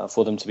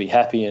for them to be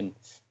happy and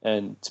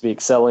to be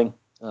excelling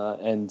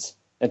and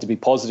to be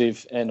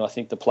positive. And I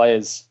think the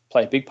players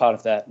play a big part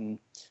of that. And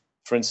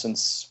for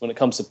instance, when it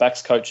comes to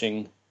backs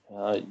coaching,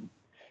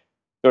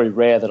 very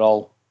rare that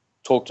I'll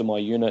talk to my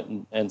unit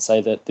and say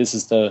that this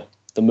is the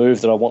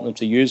move that I want them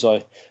to use.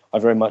 I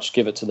very much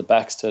give it to the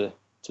backs to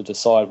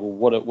decide,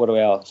 well, what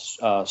are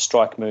our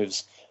strike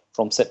moves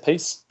from set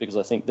piece, because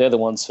I think they're the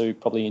ones who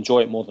probably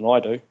enjoy it more than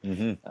I do.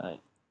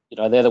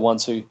 They're the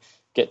ones who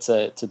get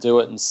to do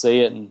it and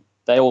see it, and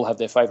they all have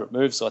their favourite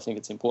moves, so I think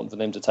it's important for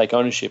them to take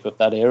ownership of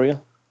that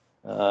area.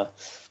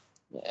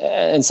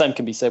 And same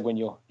can be said when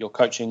you're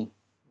coaching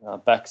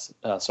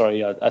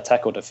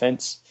attack or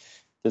defence.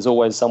 There's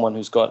always someone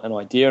who's got an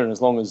idea, and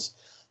as long as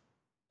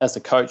the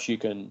coach you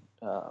can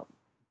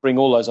bring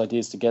all those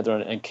ideas together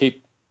and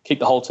keep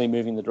the whole team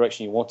moving the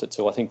direction you want it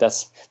to, I think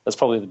that's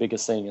probably the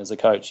biggest thing as a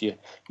coach. You're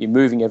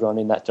moving everyone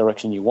in that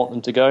direction you want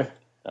them to go,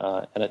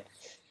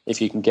 if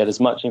you can get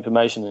as much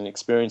information and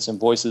experience and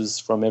voices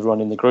from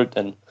everyone in the group,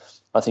 then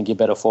I think you're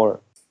better for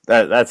it.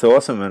 That's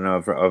awesome, and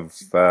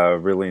I've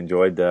really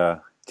enjoyed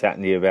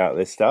chatting to you about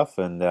this stuff.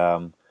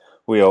 And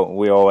we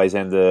always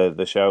end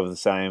the show with the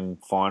same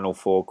final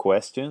 4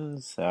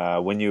 questions.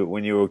 When you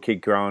were a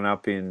kid growing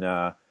up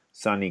in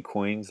sunny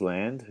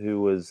Queensland,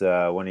 who was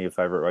one of your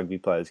favourite rugby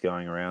players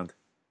going around?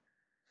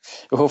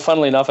 Well,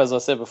 funnily enough, as I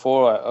said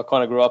before, I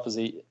kind of grew up as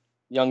a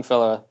young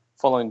fella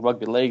following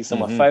rugby league, so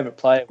my favourite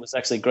player was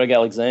actually Greg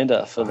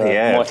Alexander for the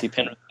mighty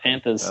Penrith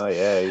Panthers. Oh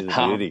yeah, he's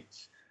a beauty.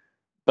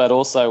 But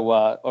also,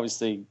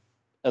 obviously,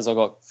 as I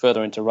got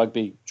further into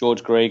rugby,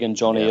 George Greig and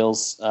John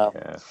Eales,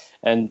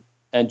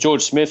 and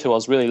George Smith, who I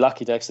was really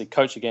lucky to actually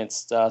coach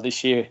against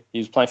this year. He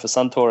was playing for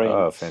Suntory.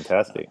 Oh,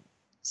 fantastic.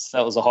 So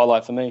that was a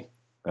highlight for me.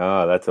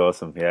 Oh, that's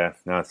awesome. Yeah,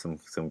 no,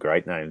 some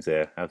great names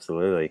there.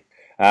 Absolutely.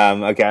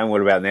 Okay, and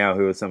what about now?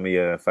 Who are some of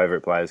your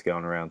favourite players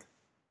going around?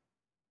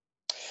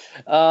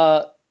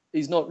 Uh,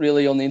 he's not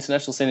really on the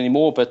international scene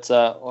anymore, but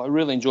I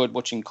really enjoyed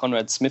watching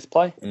Conrad Smith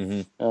play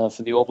Hmm.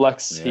 for the All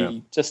Blacks. Yeah.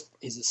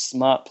 He's a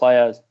smart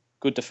player,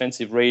 good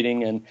defensive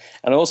reading, and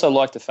I also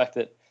like the fact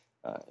that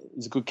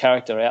he's a good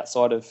character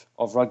outside of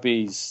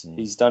rugby.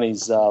 He's done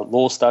his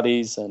law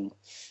studies, and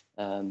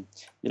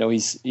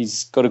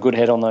he's got a good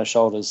head on those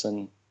shoulders,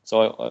 and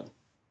so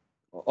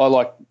I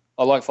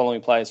like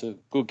following players with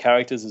good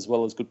characters as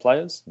well as good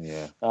players.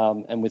 Yeah.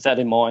 And with that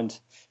in mind,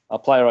 a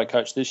player I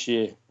coached this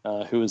year,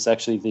 who was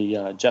actually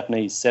the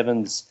Japanese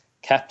Sevens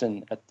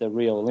captain at the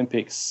Rio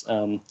Olympics,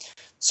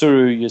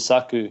 Tsuru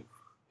Yusaku,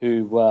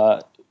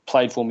 who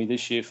played for me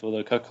this year for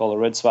the Coca-Cola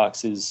Red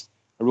Sparks, is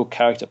a real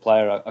character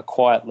player, a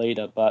quiet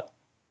leader, but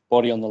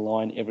body on the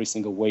line every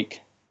single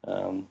week.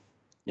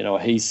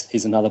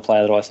 He's another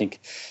player that I think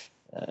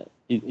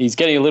he's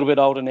getting a little bit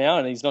older now,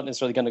 and he's not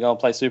necessarily going to go and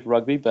play Super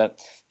Rugby, but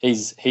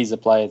he's a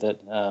player that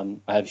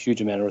I have a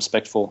huge amount of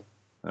respect for.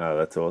 Oh,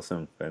 that's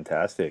awesome.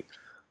 Fantastic.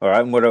 All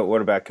right, and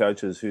what about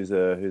coaches? Who's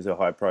a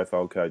high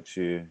profile coach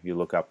you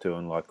look up to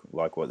and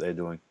like what they're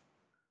doing?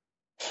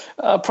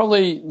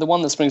 Probably the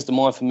one that springs to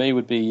mind for me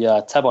would be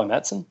Tabai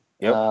Matson.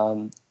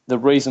 Yep. The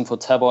reason for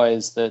Tabai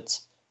is that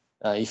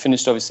he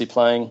finished obviously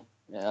playing,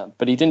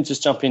 but he didn't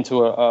just jump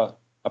into a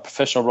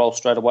professional role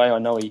straight away. I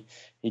know he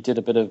did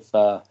a bit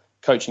of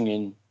coaching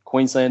in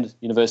Queensland,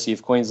 University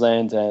of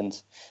Queensland,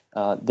 and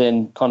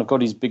then kind of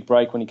got his big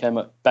break when he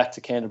came back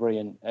to Canterbury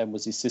and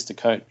was the assistant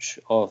coach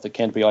of the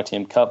Canterbury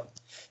ITM Cup,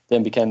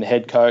 then became the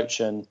head coach,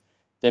 and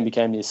then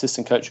became the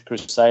assistant coach of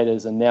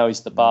Crusaders, and now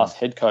he's the Bath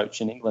head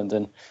coach in England.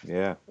 And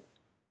yeah,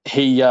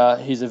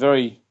 he's a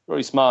very,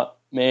 very smart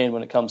man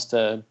when it comes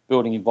to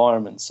building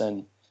environments,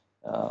 and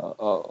I'm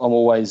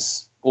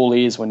always all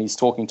ears when he's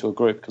talking to a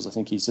group, because I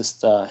think he's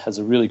just has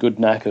a really good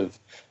knack of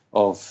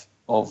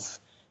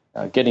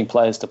getting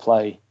players to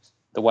play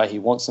the way he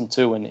wants them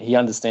to, and he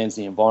understands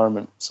the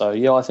environment. So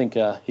yeah, I think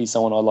he's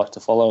someone I'd like to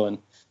follow and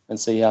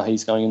see how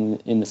he's going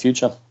in the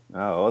future.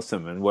 Oh,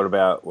 awesome! And what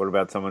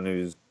about someone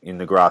who's in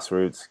the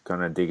grassroots,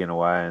 kind of digging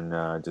away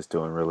and just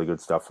doing really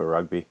good stuff for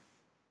rugby?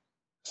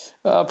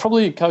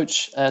 Probably a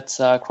coach at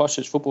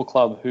Christchurch Football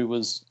Club who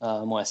was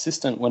my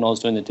assistant when I was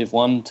doing the Div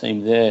 1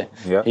 team there.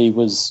 Yeah. He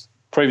was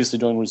previously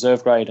doing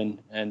reserve grade and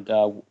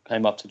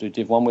came up to do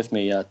Div 1 with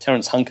me,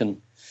 Terence Hunkin.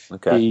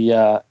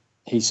 Okay.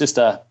 He's just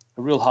a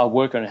real hard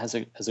worker and has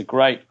a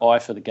great eye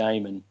for the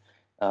game, and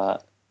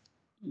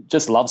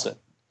just loves it.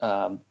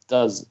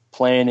 Does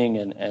planning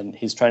and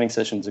his training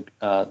sessions,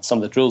 some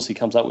of the drills he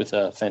comes up with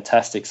are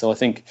fantastic. So I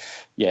think,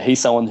 yeah,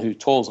 he's someone who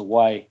toils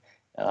away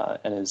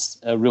and is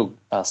a real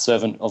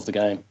servant of the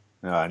game.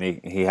 And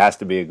he has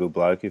to be a good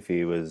bloke if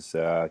he was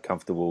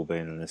comfortable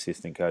being an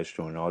assistant coach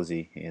to an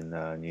Aussie in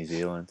New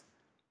Zealand.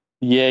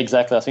 Yeah,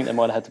 exactly. I think they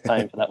might have had to pay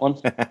him for that one.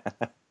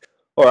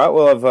 All right.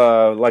 Well, I've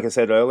like I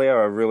said earlier,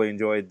 I really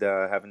enjoyed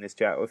having this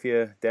chat with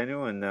you,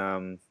 Daniel,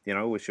 and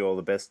wish you all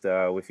the best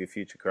with your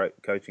future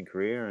coaching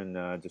career.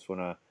 And just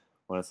want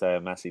to say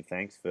a massive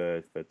thanks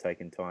for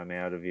taking time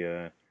out of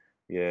your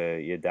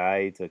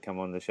day to come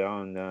on the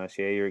show and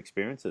share your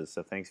experiences.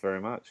 So thanks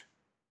very much.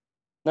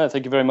 No,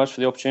 thank you very much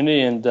for the opportunity,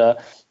 and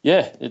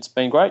yeah, it's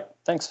been great.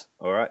 Thanks.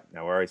 All right,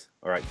 no worries.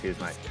 All right, cheers,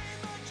 mate.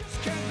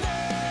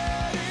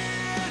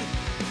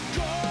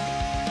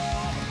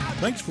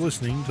 Thanks for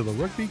listening to the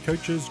Rugby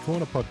Coaches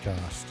Corner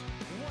podcast.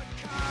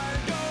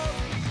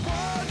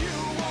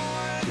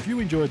 If you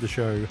enjoyed the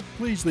show,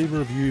 please leave a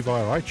review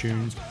via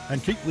iTunes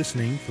and keep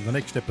listening for the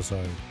next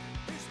episode.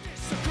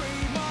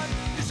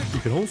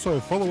 You can also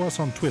follow us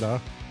on Twitter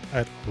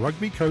at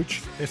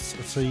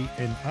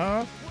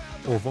RugbyCoachSCNR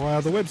or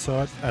via the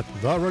website at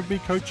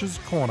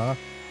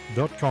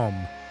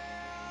therugbycoachescorner.com.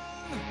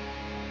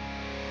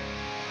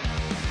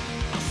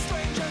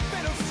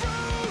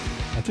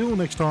 Until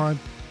next time,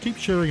 keep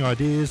sharing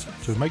ideas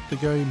to make the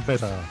game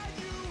better.